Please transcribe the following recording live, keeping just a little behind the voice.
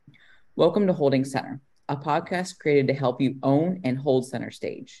Welcome to Holding Center, a podcast created to help you own and hold center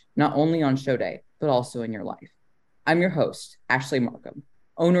stage, not only on show day, but also in your life. I'm your host, Ashley Markham,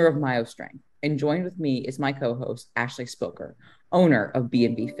 owner of Myo Strength, and joined with me is my co-host, Ashley Spilker, owner of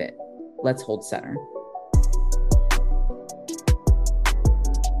B&B Fit. Let's hold center.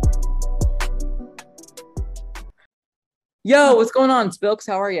 Yo, what's going on, Spilks?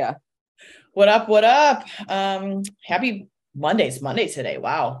 How are you? What up? What up? Happy Mondays. Monday today.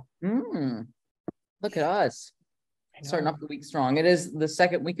 Wow. Look at us. Starting off the week strong. It is the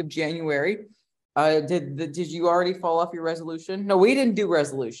second week of January. Did you already fall off your resolution? No, we didn't do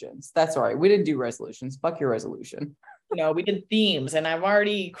resolutions. That's all right. We didn't do resolutions. Fuck your resolution. No, we did themes, and I'm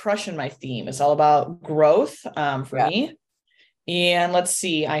already crushing my theme. It's all about growth for me. And let's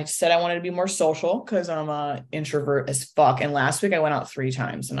see. I said I wanted to be more social because I'm an introvert as fuck. And last week I went out 3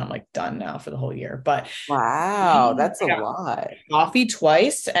 times, and I'm like done now for the whole year. But wow, that's a lot. Coffee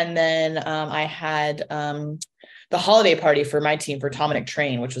twice, and then I had the holiday party for my team for Dominic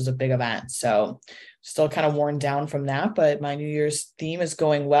Train, which was a big event. So still kind of worn down from that, but my New Year's theme is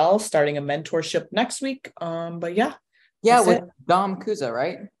going well. Starting a mentorship next week. But yeah, with Dom Kuza,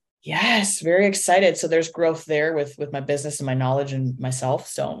 right? Yes, very excited. So there's growth there with my business and my knowledge and myself.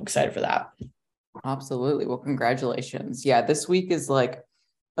 So I'm excited for that. Absolutely. Well, congratulations. Yeah, this week is like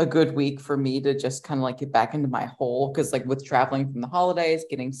a good week for me to just kind of like get back into my hole, because like with traveling from the holidays,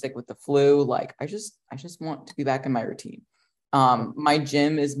 getting sick with the flu, like I just want to be back in my routine. My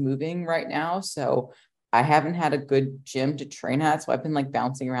gym is moving right now, so I haven't had a good gym to train at, so I've been like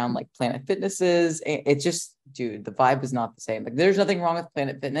bouncing around like Planet Fitnesses. It just, dude, the vibe is not the same. Like there's nothing wrong with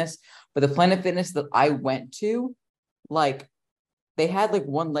Planet Fitness, but the Planet Fitness that I went to, like they had like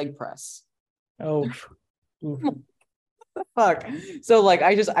one leg press. Oh, fuck. So like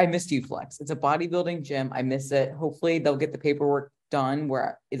I missed you, Flex. It's a bodybuilding gym. I miss it. Hopefully they'll get the paperwork done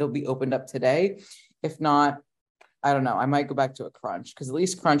where it'll be opened up today. If not, I don't know. I might go back to a Crunch, because at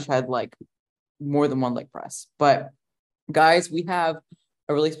least Crunch had like more than one leg press. But guys, we have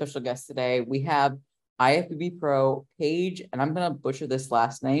a really special guest today. We have IFBB Pro Paige, and I'm gonna butcher this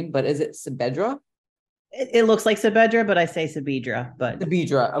last name, but is it Sabedra? It looks like Sabedra, but I say Sabedra. But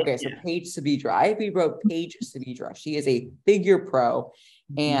Sabedra. Okay, so Paige Sabedra. IFBB Pro Paige Sabedra. She is a figure pro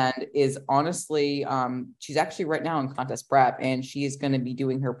and is honestly, she's actually right now in contest prep, and she is going to be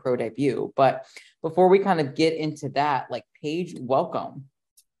doing her pro debut. But before we kind of get into that, like Paige, welcome.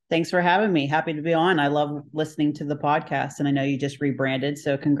 Thanks for having me. Happy to be on. I love listening to the podcast, and I know you just rebranded,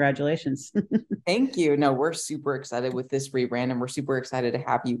 so congratulations. Thank you. No, we're super excited with this rebrand, and we're super excited to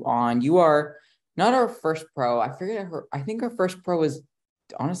have you on. You are not our first pro. I think our first pro was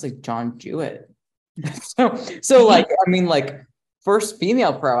honestly John Jewett. so like, I mean, like first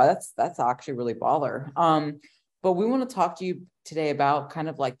female pro. That's actually really baller. But we want to talk to you today about kind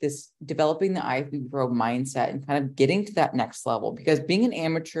of like this developing the IFBB Pro mindset and kind of getting to that next level, because being an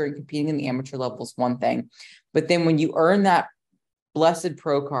amateur and competing in the amateur level is one thing, but then when you earn that blessed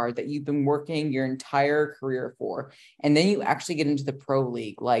pro card that you've been working your entire career for, and then you actually get into the pro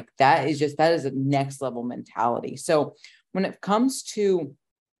league, like that is a next level mentality. So when it comes to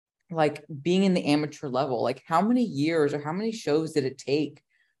like being in the amateur level, like how many years or how many shows did it take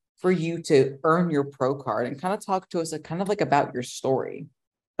for you to earn your pro card, and kind of talk to us like, kind of like about your story?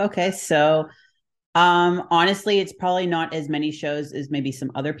 Okay, so honestly, it's probably not as many shows as maybe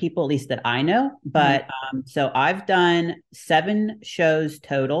some other people, at least that I know. But so I've done 7 shows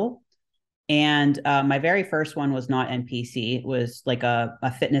total. And my very first one was not NPC. It was like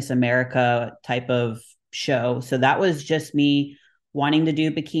a Fitness America type of show. So that was just me wanting to do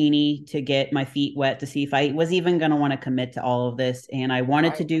bikini to get my feet wet to see if I was even going to want to commit to all of this. And I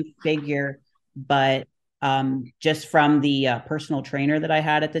wanted to do figure, but just from the personal trainer that I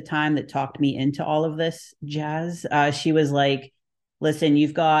had at the time that talked me into all of this jazz, she was like, listen,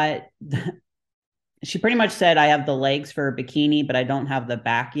 you've got, she pretty much said, I have the legs for bikini, but I don't have the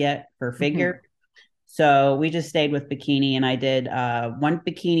back yet for figure. So we just stayed with bikini, and I did one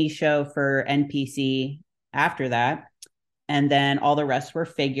bikini show for NPC after that. And then all the rest were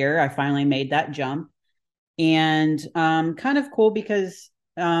figure. I finally made that jump. And kind of cool because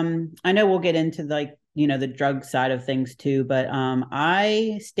I know we'll get into like, the drug side of things too, but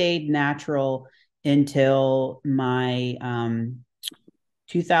I stayed natural until my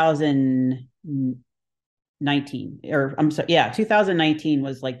 2019, or I'm sorry, yeah, 2019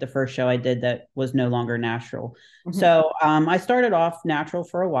 was like the first show I did that was no longer natural. So I started off natural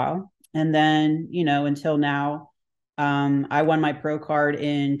for a while, and then, until now, I won my pro card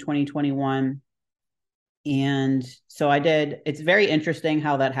in 2021. And so I did. It's very interesting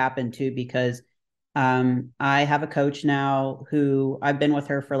how that happened too, because I have a coach now who I've been with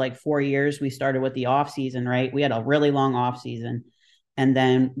her for like 4 years. We started with the off season, right? We had a really long off season, and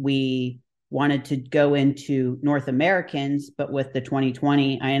then we wanted to go into North Americans, but with the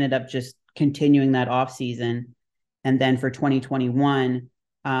 2020, I ended up just continuing that off season. And then for 2021,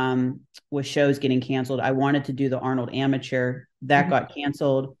 with shows getting canceled, I wanted to do the Arnold Amateur. That got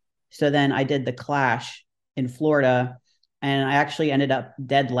canceled. So then I did the Clash in Florida, and I actually ended up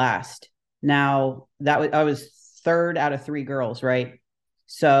dead last. Now I was third out of three girls, right?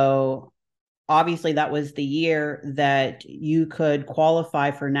 So obviously that was the year that you could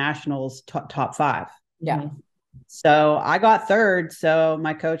qualify for nationals top five. Yeah. So I got third. So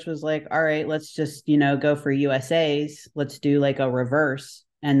my coach was like, all right, let's just, go for USA's. Let's do like a reverse,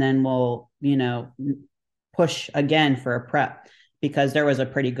 and then we'll, push again for a prep, because there was a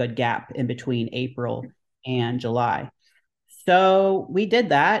pretty good gap in between April and July. So we did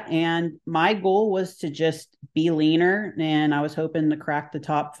that. And my goal was to just be leaner. And I was hoping to crack the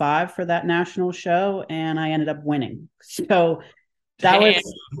top five for that national show. And I ended up winning. So it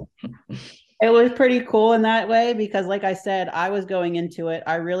was pretty cool in that way, because like I said, I was going into it.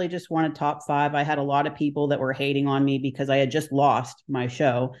 I really just wanted top five. I had a lot of people that were hating on me because I had just lost my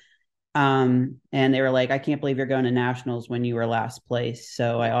show. And they were like, I can't believe you're going to nationals when you were last place.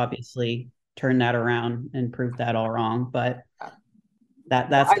 So I obviously turned that around and proved that all wrong. But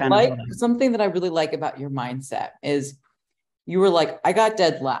that's kind of something that I really like about your mindset is you were like, I got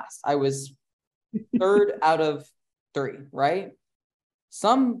dead last. I was third out of three, right? I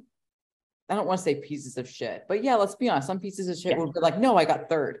don't want to say pieces of shit, but yeah, let's be honest. Some pieces of shit would be like, no, I got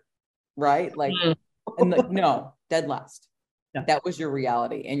third, right? Like, and like, no, dead last. Yeah. That was your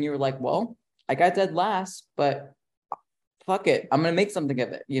reality. And you were like, well, I got dead last, but fuck it. I'm going to make something of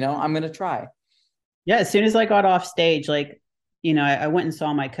it. I'm going to try. Yeah. As soon as I got off stage, like, I went and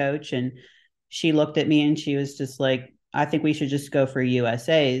saw my coach, and she looked at me and she was just like, I think we should just go for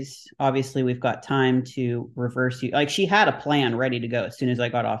USA's. Obviously, we've got time to reverse you. Like, she had a plan ready to go as soon as I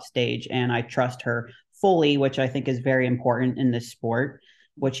got off stage, and I trust her fully, which I think is very important in this sport,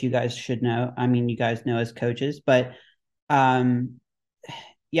 which you guys should know. I mean, you guys know as coaches, but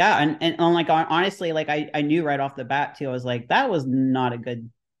yeah. And like, honestly, like I knew right off the bat too, I was like, that was not a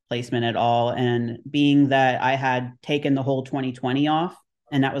good placement at all. And being that I had taken the whole 2020 off,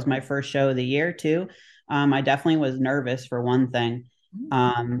 and that was my first show of the year too, I definitely was nervous for one thing.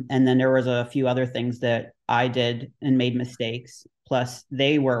 And then there was a few other things that I did and made mistakes. Plus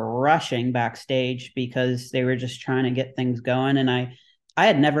they were rushing backstage because they were just trying to get things going. And I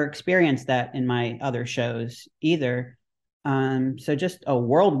had never experienced that in my other shows either. So just a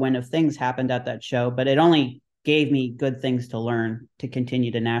whirlwind of things happened at that show, but it only gave me good things to learn to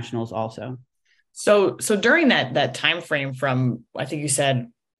continue to nationals also. So during that time frame from, I think you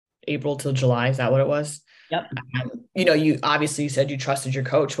said April till July, is that what it was? Yep. You obviously said you trusted your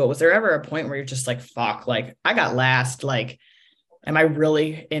coach, but was there ever a point where you're just like, fuck, like I got last, like, am I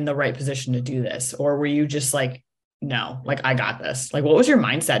really in the right position to do this? Or were you just like, no, like I got this? Like, what was your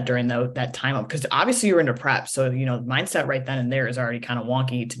mindset during that time up? Because obviously you were into prep. So, mindset right then and there is already kind of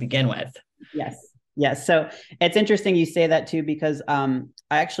wonky to begin with. Yes. Yes. So it's interesting you say that too, because I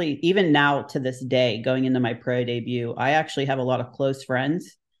actually, even now to this day, going into my pro debut, I actually have a lot of close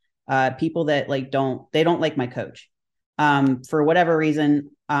friends, people that don't like my coach. For whatever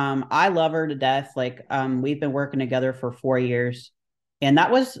reason, I love her to death. Like, we've been working together for 4 years. And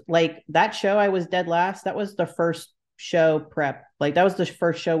that was like that show I was dead last. That was the first show prep. Like, that was the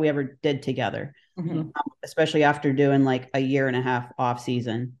first show we ever did together, especially after doing like a year and a half off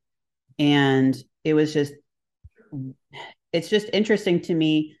season. And it's just interesting to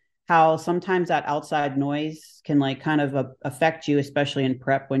me how sometimes that outside noise can like kind of affect you, especially in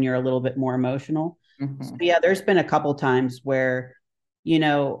prep when you're a little bit more emotional. So yeah, there's been a couple times where,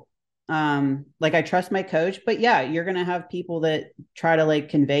 like I trust my coach, but yeah, you're going to have people that try to like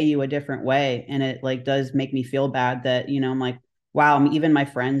convey you a different way. And it like does make me feel bad that, I'm like, wow, even my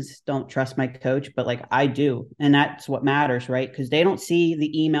friends don't trust my coach, but like I do. And that's what matters, right? Because they don't see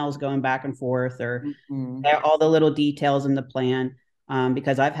the emails going back and forth or all the little details in the plan.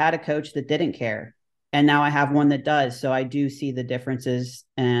 Because I've had a coach that didn't care, and now I have one that does. So I do see the differences,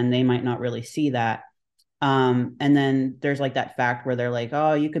 and they might not really see that. And then there's like that fact where they're like,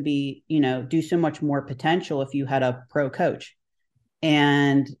 oh, you could be, do so much more potential if you had a pro coach.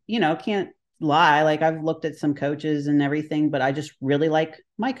 And, can't lie. Like, I've looked at some coaches and everything, but I just really like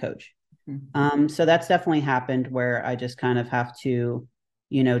my coach. So that's definitely happened where I just kind of have to,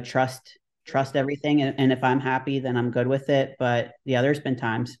 trust everything. And if I'm happy, then I'm good with it. But yeah, there's been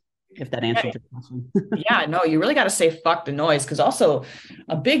times. if that answered your question. Yeah, no, you really got to say fuck the noise, because also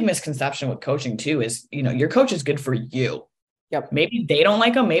a big misconception with coaching too is, your coach is good for you. Yep. Maybe they don't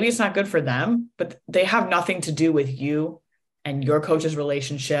like them, maybe it's not good for them, but they have nothing to do with you and your coach's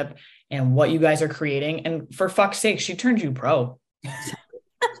relationship and what you guys are creating. And for fuck's sake, she turned you pro.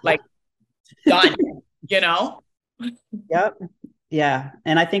 Like, done, Yep. Yeah.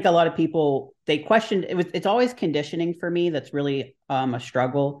 And I think a lot of people, they questioned it's always conditioning for me. That's really a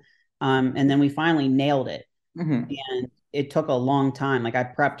struggle. And then we finally nailed it. Mm-hmm. And it took a long time. Like I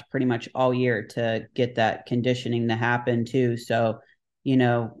prepped pretty much all year to get that conditioning to happen too. So,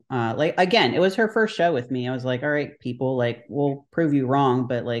 like, again, it was her first show with me. I was like, all right, people, like, we'll prove you wrong,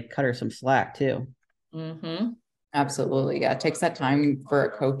 but like cut her some slack too. Mm-hmm. Absolutely. Yeah. It takes that time for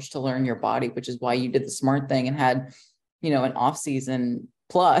a coach to learn your body, which is why you did the smart thing and had, an off season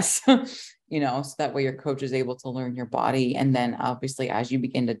plus, so that way your coach is able to learn your body. And then obviously, as you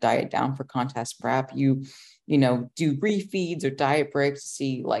begin to diet down for contest prep, you do refeeds or diet breaks to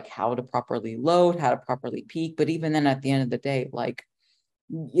see like how to properly load, how to properly peak. But even then at the end of the day, like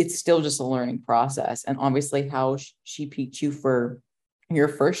it's still just a learning process. And obviously how she peaked you for your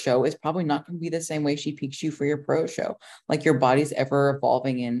first show is probably not going to be the same way she peaks you for your pro show. Like your body's ever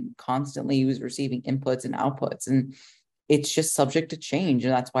evolving and constantly is receiving inputs and outputs. And it's just subject to change.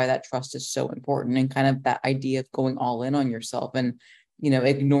 And that's why that trust is so important. And kind of that idea of going all in on yourself and,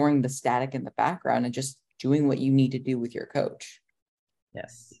 ignoring the static in the background and just doing what you need to do with your coach.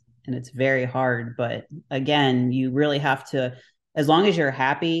 Yes. And it's very hard, but again, you really have to, as long as you're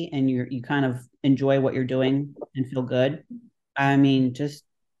happy and you kind of enjoy what you're doing and feel good. I mean, just,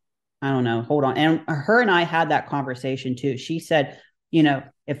 I don't know, hold on. And her and I had that conversation too. She said,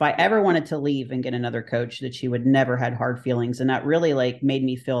 if I ever wanted to leave and get another coach, that she would never had hard feelings. And that really like made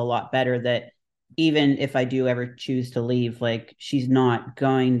me feel a lot better that even if I do ever choose to leave, like she's not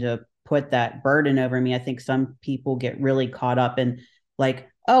going to put that burden over me. I think some people get really caught up in like,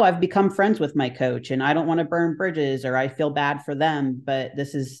 oh, I've become friends with my coach and I don't want to burn bridges or I feel bad for them. But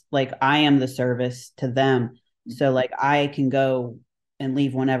this is like, I am the service to them. So like I can go and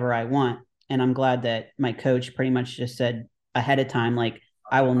leave whenever I want. And I'm glad that my coach pretty much just said ahead of time, like,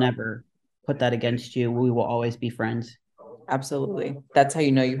 I will never put that against you. We will always be friends. Absolutely. That's how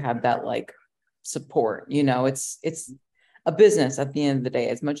you have that like support. It's a business at the end of the day.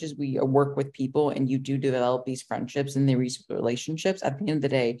 As much as we work with people and you do develop these friendships and these relationships, at the end of the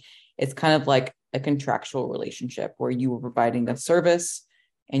day, it's kind of like a contractual relationship where you are providing a service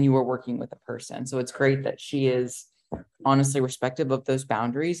and you are working with a person. So it's great that she is honestly respective of those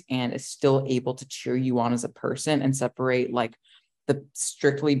boundaries and is still able to cheer you on as a person and separate like the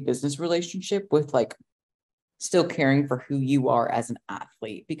strictly business relationship with like still caring for who you are as an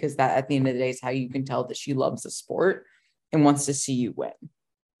athlete, because that at the end of the day is how you can tell that she loves the sport and wants to see you win.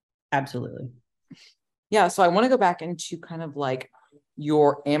 Absolutely. Yeah. So I want to go back into kind of like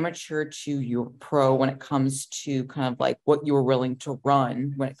your amateur to your pro when it comes to kind of like what you were willing to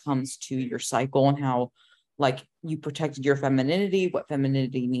run when it comes to your cycle and how like you protected your femininity, what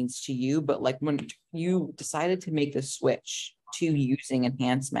femininity means to you. But like when you decided to make the switch to using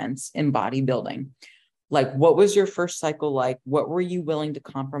enhancements in bodybuilding, like what was your first cycle like? What were you willing to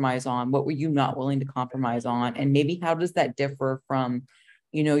compromise on? What were you not willing to compromise on? And maybe how does that differ from,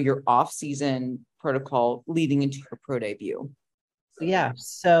 your off-season protocol leading into your pro debut? Yeah.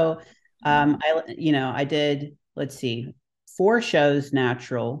 So I did, let's see, 4 shows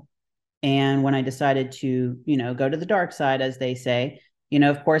natural. And when I decided to, go to the dark side, as they say,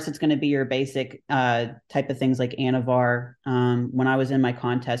 of course, it's going to be your basic type of things like Anavar. When I was in my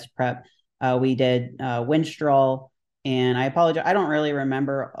contest prep, we did Winstrol. And I apologize, I don't really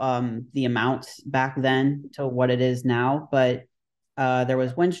remember the amounts back then to what it is now, but there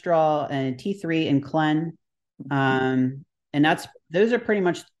was Winstrol and T3 and Clen. And those are pretty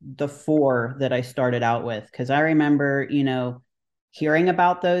much the 4 that I started out with. Cause I remember, hearing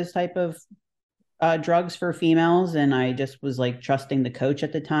about those type of drugs for females. And I just was like trusting the coach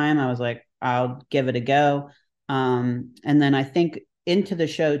at the time. I was like, I'll give it a go. And then I think into the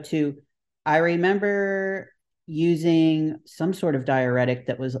show too, I remember using some sort of diuretic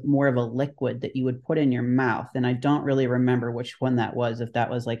that was more of a liquid that you would put in your mouth. And I don't really remember which one that was, if that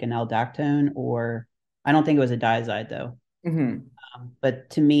was like an aldactone or I don't think it was a diazide though. Mm-hmm.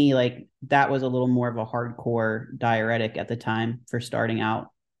 But to me, like that was a little more of a hardcore diuretic at the time for starting out.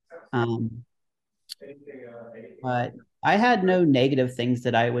 But I had no negative things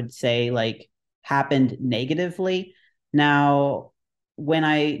that I would say like happened negatively. Now, when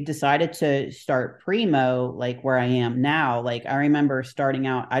I decided to start primo, like where I am now, like I remember starting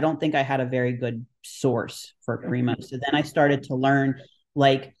out, I don't think I had a very good source for primo. So then I started to learn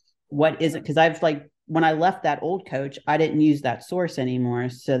like what is it? Because I've like, when I left that old coach, I didn't use that source anymore.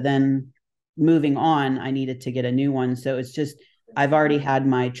 So then moving on, I needed to get a new one. So it's just, I've already had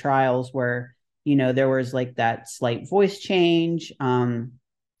my trials where, there was like that slight voice change. I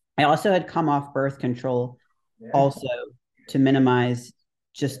also had come off birth control also to minimize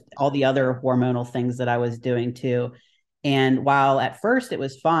just all the other hormonal things that I was doing too. And while at first it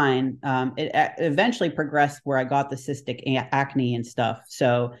was fine, it eventually progressed where I got the cystic acne and stuff.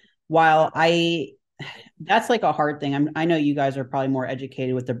 So while that's like a hard thing. I know you guys are probably more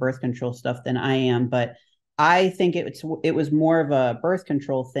educated with the birth control stuff than I am, but I think it was more of a birth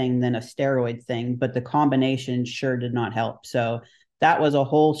control thing than a steroid thing, but the combination sure did not help. So that was a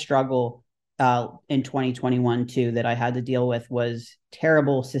whole struggle in 2021 too that I had to deal with, was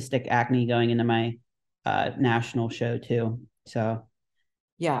terrible cystic acne going into my national show too. So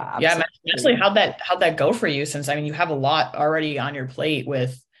Yeah, Yeah, absolutely. mentally, how'd that go for you? Since I mean, you have a lot already on your plate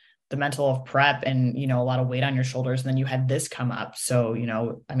with the mental of prep and a lot of weight on your shoulders, and then you had this come up. So,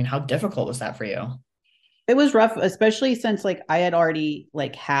 I mean, how difficult was that for you? it was rough, especially since like I had already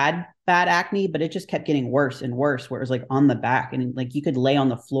like had bad acne, but it just kept getting worse and worse, where it was like on the back and like you could lay on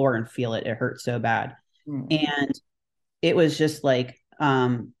the floor and feel it. It hurt so bad. And it was just like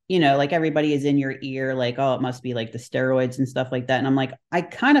like everybody is in your ear like, oh, it must be like the steroids and stuff like that, and I'm like, I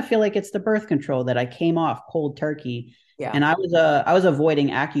kind of feel like it's the birth control that I came off cold turkey. Yeah. And I was avoiding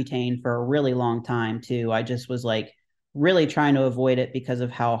Accutane for a really long time too. I just was like really trying to avoid it because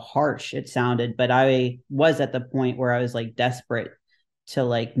of how harsh it sounded, but I was at the point where I was like desperate to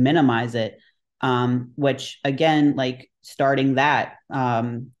like minimize it, which again, like starting that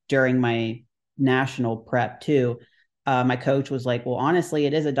during my national prep too, my coach was like, well, honestly,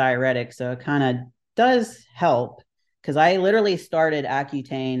 it is a diuretic, so it kind of does help. Because I literally started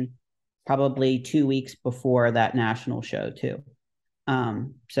Accutane probably 2 weeks before that national show too.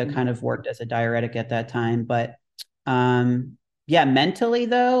 So it kind of worked as a diuretic at that time. But yeah, mentally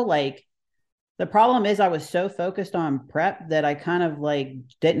though, like the problem is I was so focused on prep that I kind of like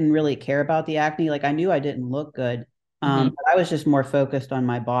didn't really care about the acne. Like I knew I didn't look good. But I was just more focused on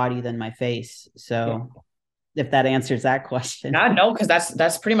my body than my face. So if that answers that question. Yeah, no, because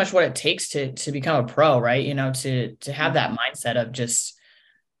that's pretty much what it takes to become a pro, right? To have that mindset of just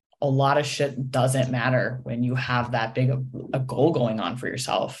a lot of shit doesn't matter when you have that big a goal going on for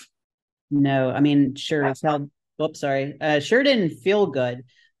yourself. No, I mean, sure as hell. Oops, sorry. Sure didn't feel good,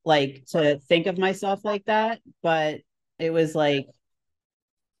 like to think of myself like that, but it was like,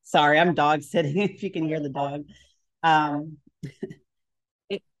 sorry, I'm dog sitting. If you can hear the dog, um,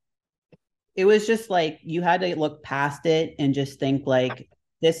 it it was just like you had to look past it and just think like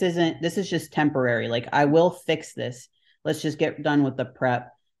this is just temporary. Like I will fix this. Let's just get done with the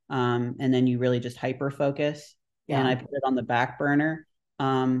prep. And then you really just hyper focus. And I put it on the back burner.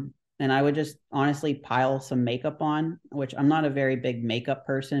 And I would just honestly pile some makeup on, which I'm not a very big makeup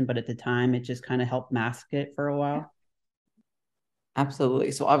person, but at the time it just kind of helped mask it for a while.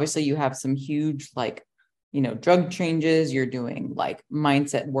 Absolutely. So obviously you have some huge drug changes, you're doing like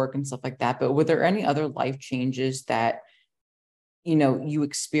mindset work and stuff like that. But were there any other life changes that, you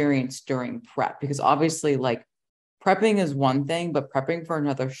experienced during prep? Because obviously like prepping is one thing, but prepping for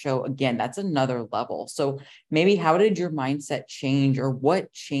another show, again, that's another level. So maybe how did your mindset change, or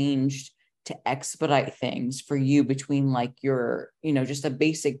what changed to expedite things for you between like your, just a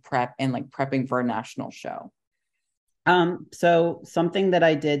basic prep and like prepping for a national show? So something that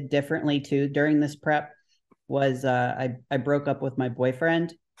I did differently too during this prep was I broke up with my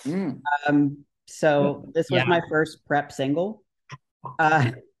boyfriend. So this was my first prep single.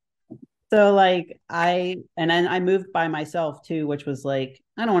 So like and then I moved by myself too, which was like,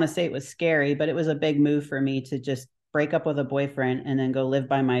 I don't want to say it was scary, but it was a big move for me to just break up with a boyfriend and then go live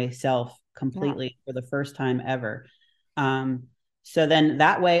by myself completely for the first time ever. So then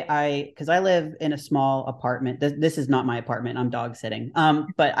that way because I live in a small apartment. This is not my apartment. I'm dog sitting.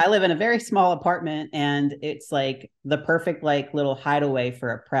 But I live in a very small apartment, and it's like the perfect like little hideaway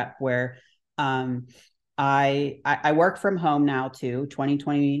for a prep where I work from home now too.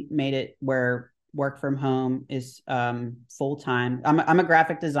 2020 made it where work from home is full time. I'm a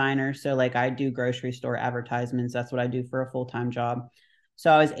graphic designer, so like I do grocery store advertisements. That's what I do for a full-time job. So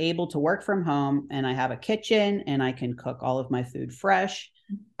I was able to work from home, and I have a kitchen, and I can cook all of my food fresh.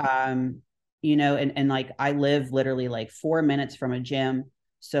 And like I live literally like 4 minutes from a gym.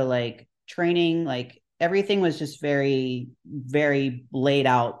 So like training, like everything was just very, very laid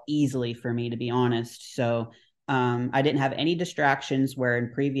out easily for me, to be honest. So I didn't have any distractions, where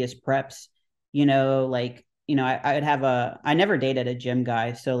in previous preps, I would have I never dated a gym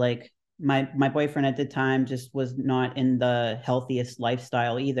guy. So like my boyfriend at the time just was not in the healthiest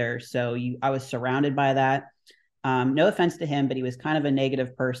lifestyle either. So I was surrounded by that. No offense to him, but he was kind of a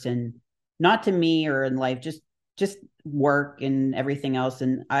negative person, not to me or in life, just work and everything else.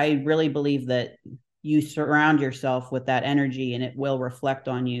 And I really believe that you surround yourself with that energy and it will reflect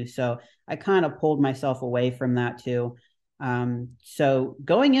on you. So I kind of pulled myself away from that too. So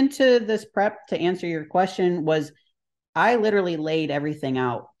going into this prep, to answer your question, was I literally laid everything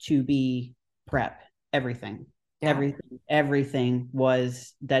out to be prep. Everything, everything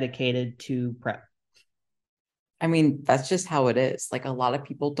was dedicated to prep. I mean, that's just how it is. Like, a lot of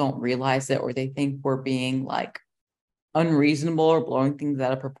people don't realize it, or they think we're being like unreasonable or blowing things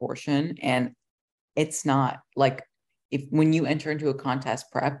out of proportion. And it's not. Like, if when you enter into a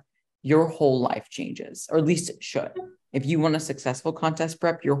contest prep, your whole life changes, or at least it should. If you want a successful contest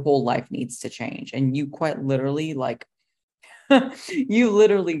prep, your whole life needs to change. And you quite literally like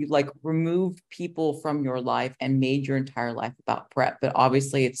removed people from your life and made your entire life about prep. But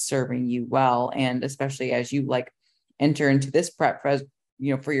obviously it's serving you well. And especially as you like enter into this prep for,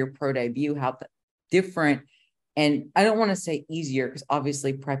 for your pro debut, how different, and I don't want to say easier, because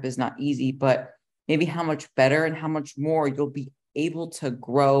obviously prep is not easy, but maybe how much better and how much more you'll be able to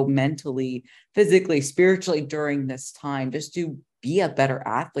grow mentally, physically, spiritually during this time, just to be a better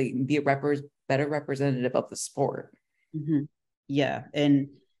athlete and be a better representative of the sport. Mm-hmm. Yeah. And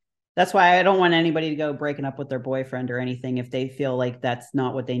that's why I don't want anybody to go breaking up with their boyfriend or anything if they feel like that's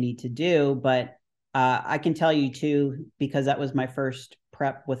not what they need to do. But I can tell you too, because that was my first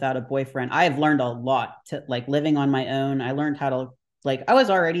prep without a boyfriend, I have learned a lot to like living on my own. I learned how to, like, I was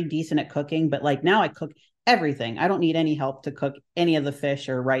already decent at cooking, but like now I cook everything. I don't need any help to cook any of the fish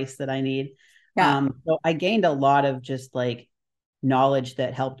or rice that I need. Yeah. So I gained a lot of just like knowledge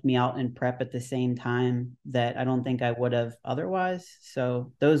that helped me out in prep at the same time that I don't think I would have otherwise.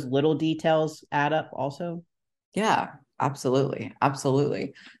 So those little details add up also. Yeah, absolutely.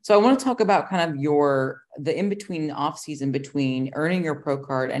 Absolutely. So I want to talk about kind of the in-between off season between earning your pro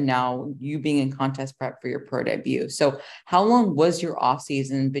card and now you being in contest prep for your pro debut. So how long was your off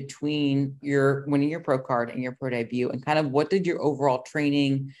season between your winning your pro card and your pro debut, and kind of what did your overall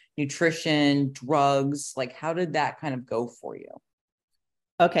training, nutrition, drugs, like how did that kind of go for you?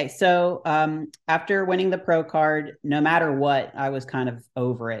 Okay, so after winning the pro card, no matter what, I was kind of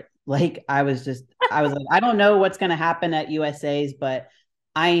over it. Like I was like, I don't know what's going to happen at USA's, but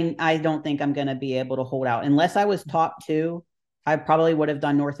I don't think I'm going to be able to hold out unless I was top two. I probably would have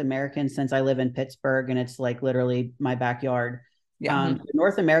done North American since I live in Pittsburgh and it's like literally my backyard. Yeah.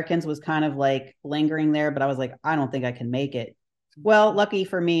 North Americans was kind of like lingering there, but I was like, I don't think I can make it. Well, lucky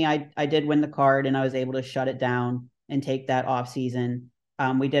for me, I did win the card and I was able to shut it down and take that off season.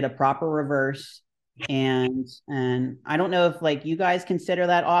 We did a proper reverse, and I don't know if like you guys consider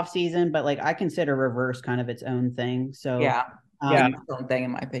that off season, but like I consider reverse kind of its own thing. So Yeah. Yeah. Its own thing, in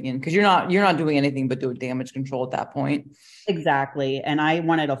my opinion, because you're not doing anything but doing damage control at that point. Exactly. And I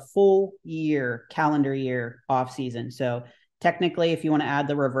wanted a full year, calendar year off season. So technically, if you want to add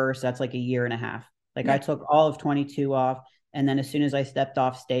the reverse, that's like a year and a half. Like I took all of 22 off. And then as soon as I stepped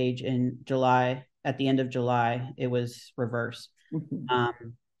off stage in July, at the end of July, it was reverse.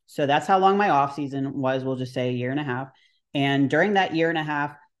 So that's how long my off season was. We'll just say a year and a half. And during that year and a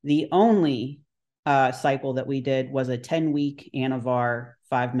half, the only cycle that we did was a 10-week Anavar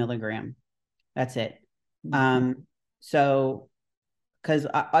 5 milligram. That's it. So, because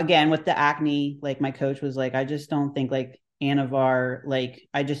again, with the acne, like my coach was like, I just don't think like Anavar, like,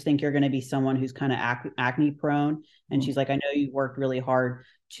 I just think you're going to be someone who's kind of acne prone. And she's like, I know you worked really hard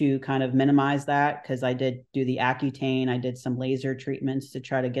to kind of minimize that, because I did do the Accutane. I did some laser treatments to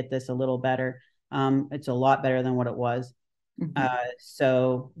try to get this a little better. It's a lot better than what it was.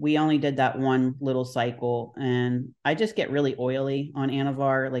 So we only did that one little cycle, and I just get really oily on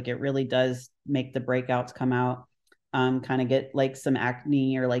Anavar. Like it really does make the breakouts come out. Kind of get like some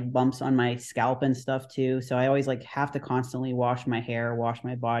acne or like bumps on my scalp and stuff too. So I always like have to constantly wash my hair, wash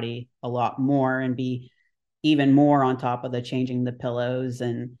my body a lot more, and be even more on top of the changing the pillows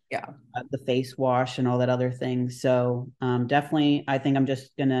and the face wash and all that other things. So definitely, I think I'm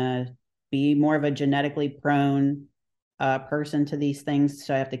just gonna be more of a genetically prone person to these things,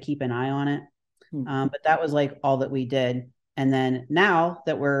 so I have to keep an eye on it. But that was like all that we did. And then now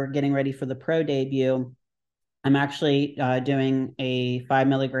that we're getting ready for the pro debut, I'm actually doing a 5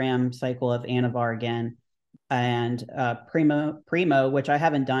 milligram cycle of Anavar again, and Primo, which I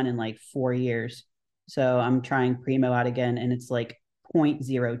haven't done in like 4 years. So I'm trying Primo out again, and it's like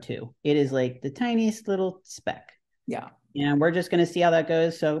 0.02. It is like the tiniest little speck. Yeah. And we're just going to see how that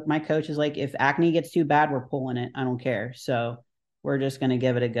goes. So my coach is like, if acne gets too bad, we're pulling it. I don't care. So we're just going to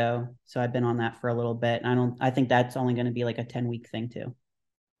give it a go. So I've been on that for a little bit. I think that's only going to be like a 10-week thing too.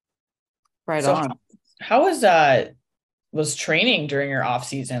 Right So on. how was training during your off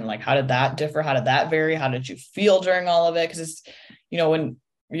season? Like, how did that differ? How did that vary? How did you feel during all of it? Because it's, when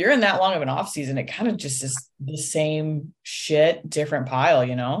you're in that long of an off season, it kind of just is the same shit, different pile,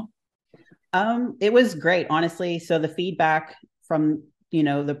 It was great, honestly. So the feedback from,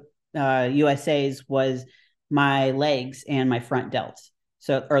 the USA's was my legs and my front delts.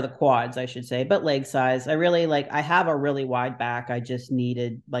 So, or the quads, I should say, but leg size. I have a really wide back. I just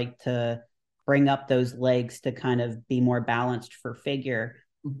needed to bring up those legs to kind of be more balanced for figure.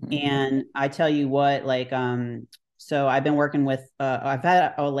 Mm-hmm. And I tell you what, so I've been working with, I've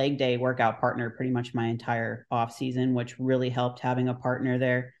had a leg day workout partner pretty much my entire off season, which really helped having a partner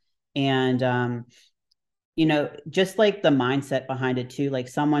there. And, just like the mindset behind it too, like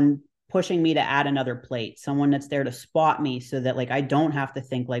someone pushing me to add another plate, someone that's there to spot me so that I don't have to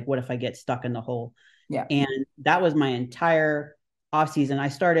think what if I get stuck in the hole? Yeah. And that was my entire off season. I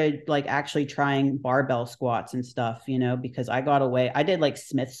started actually trying barbell squats and stuff, because I got away. I did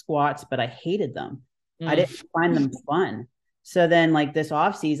Smith squats, but I hated them. I didn't find them fun. So then this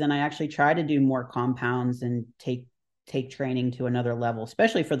off season, I actually tried to do more compounds and take training to another level,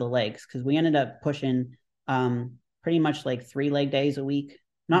 especially for the legs. Cause we ended up pushing pretty much 3 leg days a week,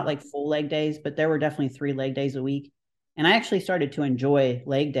 not full leg days, but there were definitely 3 leg days a week. And I actually started to enjoy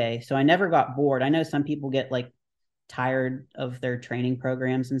leg day. So I never got bored. I know some people get tired of their training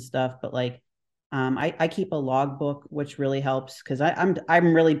programs and stuff, but I keep a logbook, which really helps because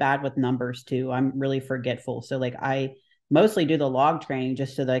I'm really bad with numbers too. I'm really forgetful. So I mostly do the log training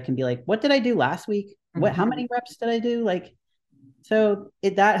just so that I can be what did I do last week? How many reps did I do? So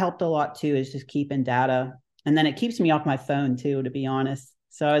that helped a lot too, is just keeping data. And then it keeps me off my phone too, to be honest.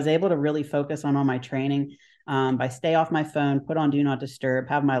 So I was able to really focus on all my training by stay off my phone, put on do not disturb,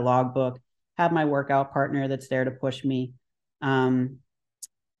 have my logbook, have my workout partner that's there to push me. Does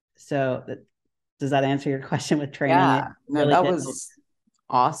that answer your question with training? Yeah, no, that was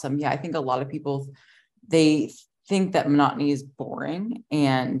awesome. Yeah, I think a lot of people, they think that monotony is boring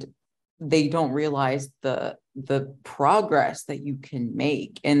and they don't realize the progress that you can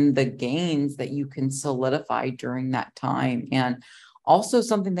make and the gains that you can solidify during that time. And also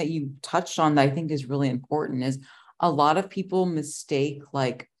something that you touched on that I think is really important is a lot of people mistake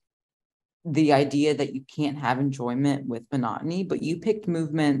the idea that you can't have enjoyment with monotony, but you picked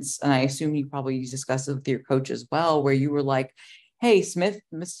movements, and I assume you probably discussed it with your coach as well, where you were like, hey, Smith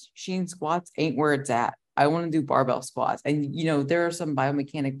machine squats ain't where it's at. I want to do barbell squats. And, there are some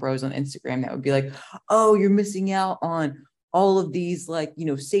biomechanic bros on Instagram that would be like, oh, you're missing out on all of these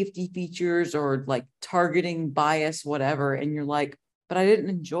safety features or targeting bias, whatever. And you're like, but I didn't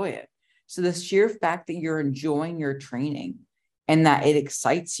enjoy it. So the sheer fact that you're enjoying your training and that it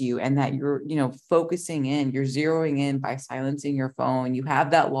excites you and that you're, focusing in, you're zeroing in by silencing your phone, you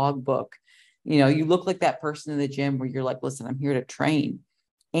have that logbook, you look like that person in the gym where you're like, listen, I'm here to train,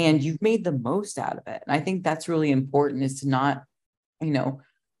 and you've made the most out of it. And I think that's really important, is to not,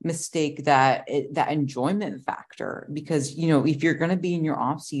 mistake that enjoyment factor, because, if you're going to be in your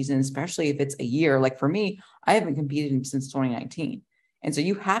off season, especially if it's a year, like for me, I haven't competed since 2019. And so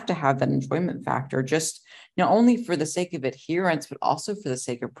you have to have that enjoyment factor, just not only for the sake of adherence, but also for the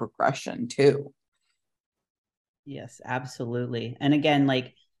sake of progression too. Yes, absolutely. And again,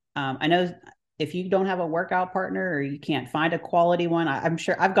 I know if you don't have a workout partner or you can't find a quality one, I'm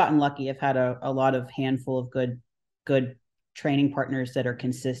sure I've gotten lucky. I've had a lot of handful of good training partners that are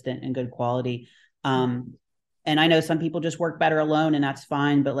consistent and good quality. And I know some people just work better alone, and that's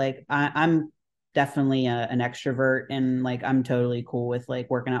fine. But I'm definitely an extrovert, and I'm totally cool with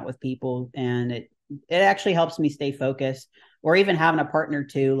working out with people, and it actually helps me stay focused. Or even having a partner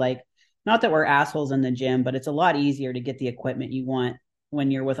too, not that we're assholes in the gym, but it's a lot easier to get the equipment you want when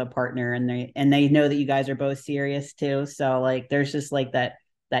you're with a partner, and they know that you guys are both serious too. So there's just that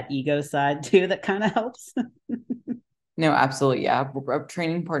ego side too that kind of helps. No, absolutely. Yeah. A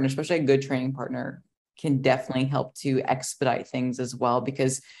training partner, especially a good training partner, can definitely help to expedite things as well,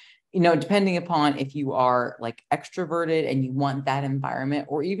 because depending upon if you are extroverted and you want that environment,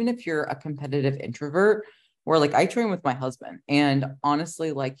 or even if you're a competitive introvert, where I train with my husband, and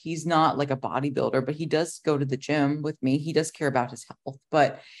honestly, he's not a bodybuilder, but he does go to the gym with me. He does care about his health,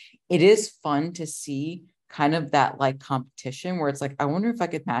 but it is fun to see kind of that competition where it's I wonder if I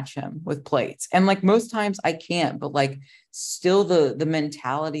could match him with plates. And most times I can't, but still the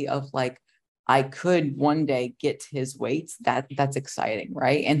mentality of I could one day get to his weights, that's exciting,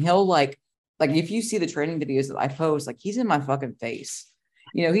 right? And he'll if you see the training videos that I post, he's in my fucking face,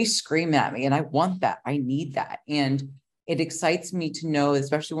 he's screaming at me, and I want that. I need that. And it excites me to know,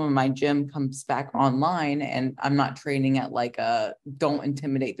 especially when my gym comes back online and I'm not training at like a don't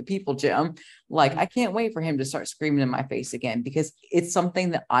intimidate the people gym. Like, I can't wait for him to start screaming in my face again, because it's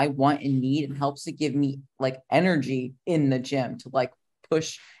something that I want and need, and helps to give me like energy in the gym to like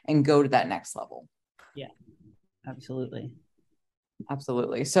push and go to that next level. Yeah, absolutely.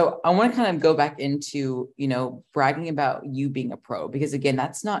 Absolutely. So I want to kind of go back into, bragging about you being a pro, because again,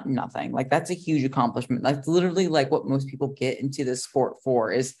 that's not nothing. Like, that's a huge accomplishment. That's literally like what most people get into this sport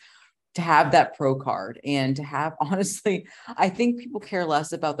for, is to have that pro card, and to have, honestly, I think people care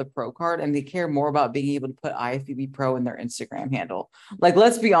less about the pro card and they care more about being able to put IFBB pro in their Instagram handle. Like,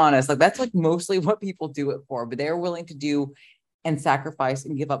 let's be honest, like that's like mostly what people do it for, but they're willing to do and sacrifice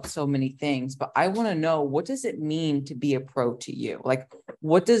and give up so many things. But I want to know, what does it mean to be a pro to you? Like,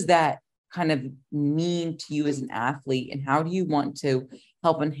 what does that kind of mean to you as an athlete, and how do you want to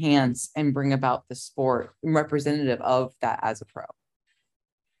help enhance and bring about the sport representative of that as a pro?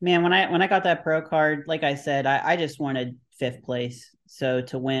 Man, when I got that pro card, like I said, I just wanted fifth place. So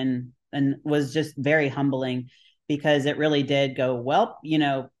to win, and was just very humbling, because it really did go, well,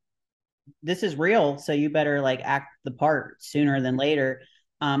 this is real, so you better like act the part sooner than later.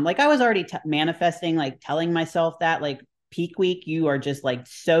 Like I was already manifesting, like telling myself that, like, peak week, you are just like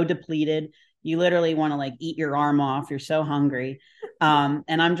so depleted, you literally want to like eat your arm off, you're so hungry. And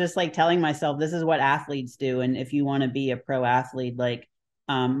I'm just like telling myself, this is what athletes do, and if you want to be a pro athlete, like,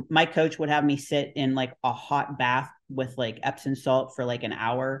 my coach would have me sit in like a hot bath with like Epsom salt for like an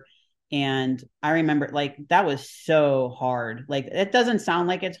hour. And I remember, like, that was so hard. Like, it doesn't sound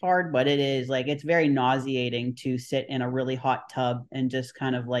like it's hard, but it is. Like, it's very nauseating to sit in a really hot tub and just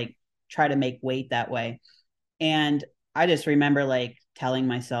kind of like try to make weight that way. And I just remember like telling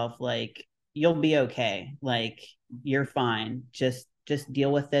myself, like, you'll be okay. Like, you're fine. Just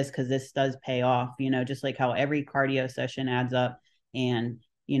deal with this, because this does pay off, just like how every cardio session adds up. And,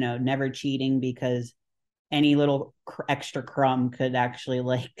 never cheating, because any little extra crumb could actually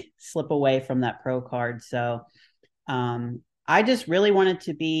like slip away from that pro card. So I just really wanted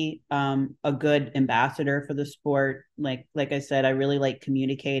to be a good ambassador for the sport. Like I said, I really like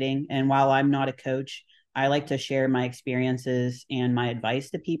communicating. And while I'm not a coach, I like to share my experiences and my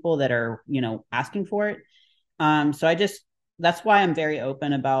advice to people that are, asking for it. So that's why I'm very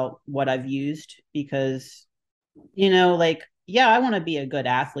open about what I've used, because, like, yeah, I want to be a good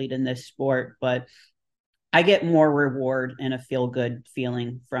athlete in this sport, but I get more reward and a feel good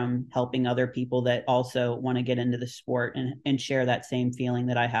feeling from helping other people that also want to get into the sport, and share that same feeling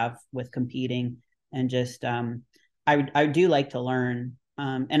that I have with competing. And just, I do like to learn.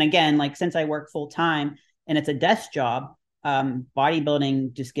 And again, like, since I work full time and it's a desk job,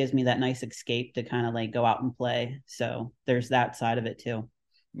 bodybuilding just gives me that nice escape to kind of like go out and play. So there's that side of it too.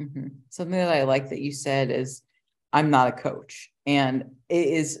 Mm-hmm. Something that I like that you said is, I'm not a coach. And it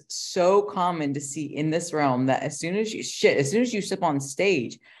is so common to see in this realm that as soon as you step on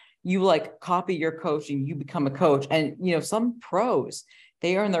stage, you like copy your coach and you become a coach. And, some pros,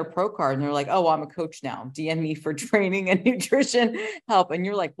 they earn their pro card and they're like, oh, I'm a coach now. DM me for training and nutrition help. And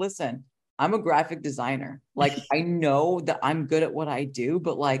you're like, listen, I'm a graphic designer. Like, I know that I'm good at what I do,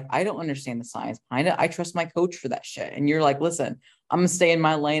 but like, I don't understand the science behind it. I trust my coach for that shit. And you're like, listen, I'm going to stay in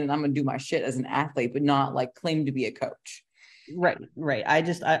my lane and I'm going to do my shit as an athlete, but not like claim to be a coach. Right.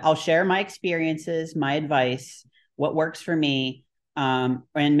 I'll share my experiences, my advice, what works for me, and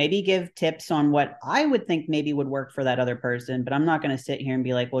maybe give tips on what I would think maybe would work for that other person. But I'm not going to sit here and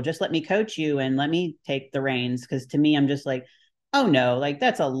be like, well, just let me coach you and let me take the reins. Because to me, I'm just like, oh no, like,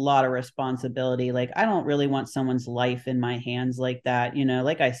 that's a lot of responsibility. Like, I don't really want someone's life in my hands like that.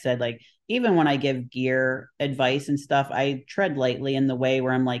 Like I said, like, even when I give gear advice and stuff, I tread lightly in the way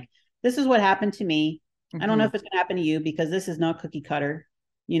where I'm like, this is what happened to me. I don't know if it's going to happen to you, because this is not cookie cutter.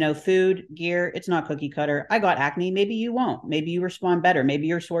 Food, gear, it's not cookie cutter. I got acne. Maybe you won't. Maybe you respond better. Maybe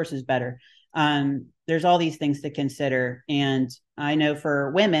your source is better. There's all these things to consider. And I know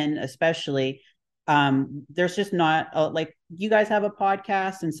for women, especially, there's just not like, you guys have a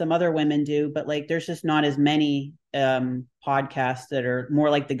podcast and some other women do, but like, there's just not as many podcasts that are more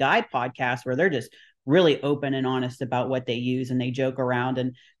like the guy podcast, where they're just really open and honest about what they use and they joke around.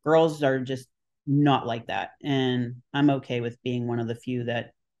 And girls are just not like that. And I'm okay with being one of the few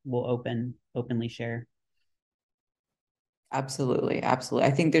that will openly share. Absolutely. Absolutely.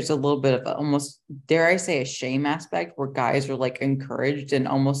 I think there's a little bit of almost, dare I say, a shame aspect where guys are like encouraged and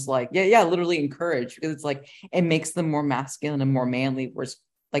almost like, yeah, literally encouraged, because it's like, it makes them more masculine and more manly. Whereas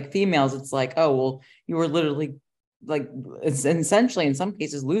like females, it's like, oh, well, you were literally like, it's essentially in some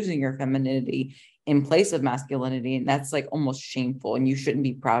cases losing your femininity in place of masculinity. And that's like almost shameful. And you shouldn't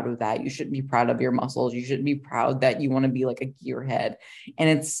be proud of that. You shouldn't be proud of your muscles. You shouldn't be proud that you want to be like a gearhead.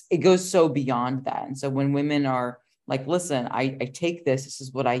 And it goes so beyond that. And so when women are like, listen, I take this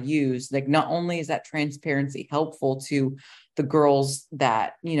is what I use. Like, not only is that transparency helpful to the girls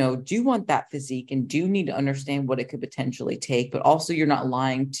that, you know, do want that physique and do need to understand what it could potentially take, but also you're not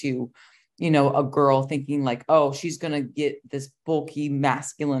lying to, you know, a girl thinking like, oh, she's going to get this bulky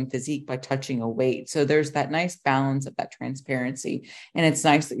masculine physique by touching a weight. So there's that nice balance of that transparency. And it's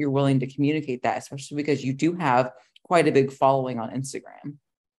nice that you're willing to communicate that, especially because you do have quite a big following on Instagram.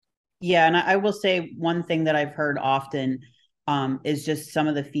 Yeah. And I will say one thing that I've heard often is just some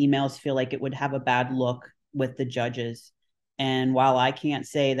of the females feel like it would have a bad look with the judges. And while I can't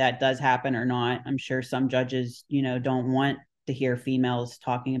say that does happen or not, I'm sure some judges, you know, don't want to hear females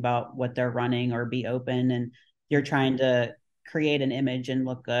talking about what they're running or be open, and you're trying to create an image and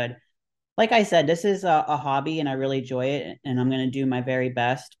look good. Like I said, this is a hobby and I really enjoy it and I'm going to do my very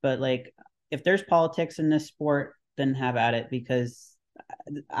best. But like, if there's politics in this sport, then have at it, because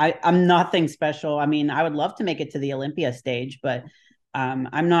I'm nothing special. I mean, I would love to make it to the Olympia stage, but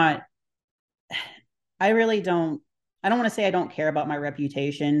I'm not, I really don't, I don't want to say I don't care about my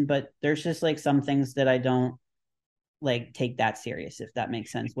reputation, but there's just like some things that I don't like take that serious, if that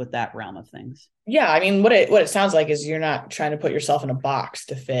makes sense, with that realm of things. Yeah, I mean, what it sounds like is you're not trying to put yourself in a box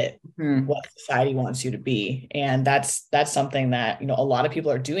to fit what society wants you to be. And that's something that, you know, a lot of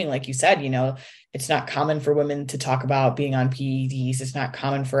people are doing. Like you said, you know, it's not common for women to talk about being on PEDs. It's not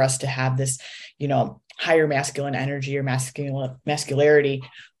common for us to have this, you know, higher masculine energy or masculinity.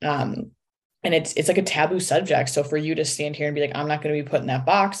 And it's like a taboo subject. So for you to stand here and be like, I'm not going to be put in that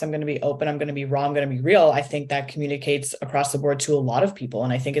box. I'm going to be open. I'm going to be raw. I'm going to be real. I think that communicates across the board to a lot of people.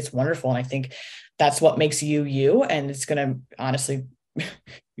 And I think it's wonderful. And I think that's what makes you, you. And it's going to, honestly, you're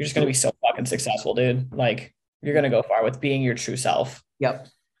just going to be so fucking successful, dude. Like, you're going to go far with being your true self. Yep.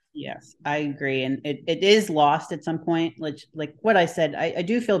 Yes, I agree. And it is lost at some point. Like what I said, I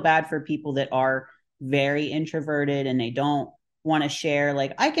do feel bad for people that are very introverted and they don't want to share.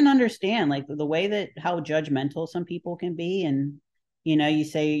 Like, I can understand like the way that how judgmental some people can be. And, you know, you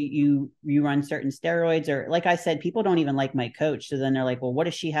say you run certain steroids, or like I said, people don't even like my coach. So then they're like, well, what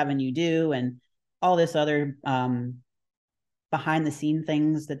is she having you do? And all this other behind the scene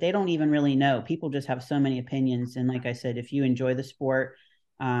things that they don't even really know. People just have so many opinions. And like I said, if you enjoy the sport,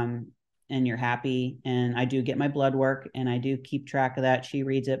 and you're happy, and I do get my blood work and I do keep track of that. She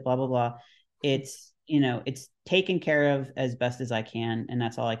reads it, blah, blah, blah. It's, you know, it's taken care of as best as I can. And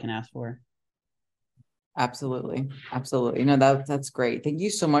that's all I can ask for. Absolutely. Absolutely. No, that's great. Thank you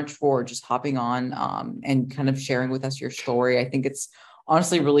so much for just hopping on and kind of sharing with us your story. I think it's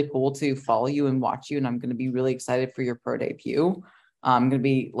honestly really cool to follow you and watch you. And I'm going to be really excited for your pro debut. I'm going to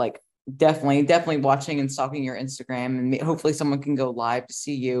be like, definitely watching and stalking your Instagram, and hopefully someone can go live to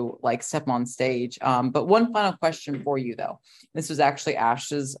see you like step on stage. But one final question for you though. This was actually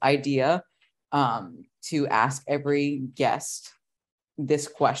Ash's idea to ask every guest this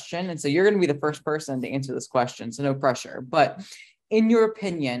question. And so you're going to be the first person to answer this question. So no pressure, but in your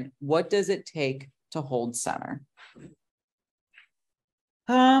opinion, what does it take to hold center?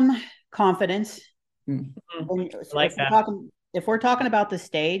 Confidence. Like that. If we're talking about the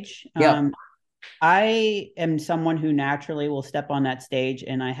stage, Yep. I am someone who naturally will step on that stage,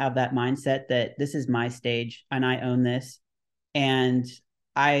 and I have that mindset that this is my stage and I own this. And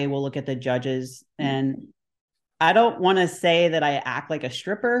I will look at the judges, and I don't want to say that I act like a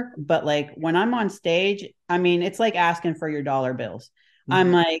stripper, but like when I'm on stage, I mean, it's like asking for your dollar bills.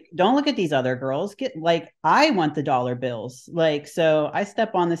 I'm like, don't look at these other girls. Get like, I want the dollar bills. Like, so I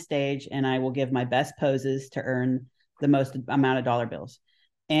step on the stage and I will give my best poses to earn the most amount of dollar bills.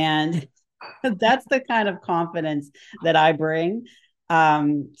 And that's the kind of confidence that I bring.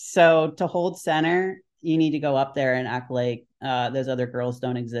 So to hold center, you need to go up there and act like those other girls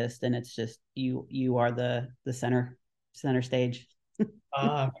don't exist. And it's just, you are the center stage.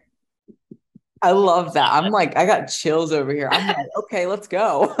 I love that. I'm like, I got chills over here. I'm like, okay, let's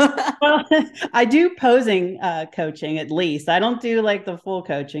go. Well, I do posing coaching at least. I don't do like the full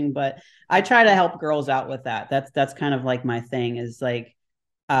coaching, but I try to help girls out with that. That's kind of like my thing is like,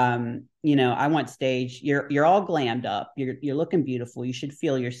 you know, I want stage. You're all glammed up. You're looking beautiful. You should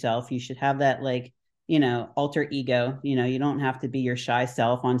feel yourself. You should have that like, you know, alter ego. You know, you don't have to be your shy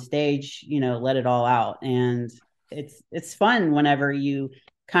self on stage. You know, let it all out. And it's fun whenever you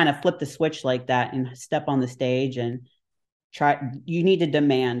kind of flip the switch like that and step on the stage and you need to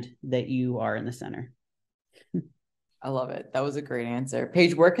demand that you are in the center. I love it. That was a great answer.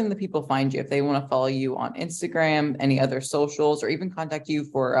 Paige, where can the people find you if they want to follow you on Instagram, any other socials, or even contact you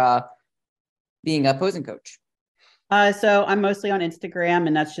for being a posing coach? So I'm mostly on Instagram,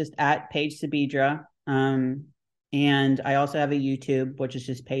 and that's just at Paige Sabedra. And I also have a YouTube, which is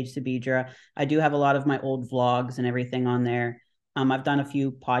just Paige Sabedra. I do have a lot of my old vlogs and everything on there. I've done a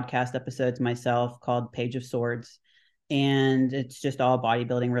few podcast episodes myself called Page of Swords, and it's just all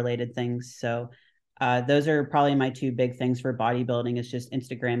bodybuilding related things. So those are probably my two big things for bodybuilding. It's just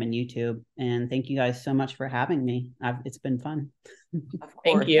Instagram and YouTube. And thank you guys so much for having me. It's been fun. Of course.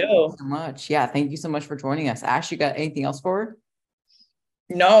 Thank you. Thank you so much. Yeah, thank you so much for joining us. Ash, you got anything else for her?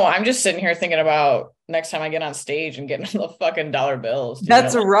 No, I'm just sitting here thinking about next time I get on stage and getting the fucking dollar bills.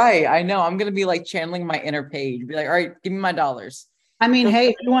 That's right. I know. I'm gonna be like channeling my inner Paige. Be like, all right, give me my dollars. I mean, hey,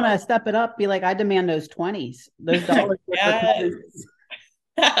 if you want to step it up, be like, I demand those 20s, those dollars. Yes.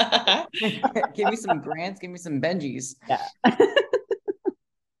 Give me some grants, give me some Benjis. Yeah.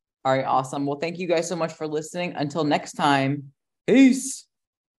 All right, awesome. Well, thank you guys so much for listening. Until next time, peace.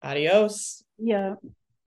 Adios. Yeah.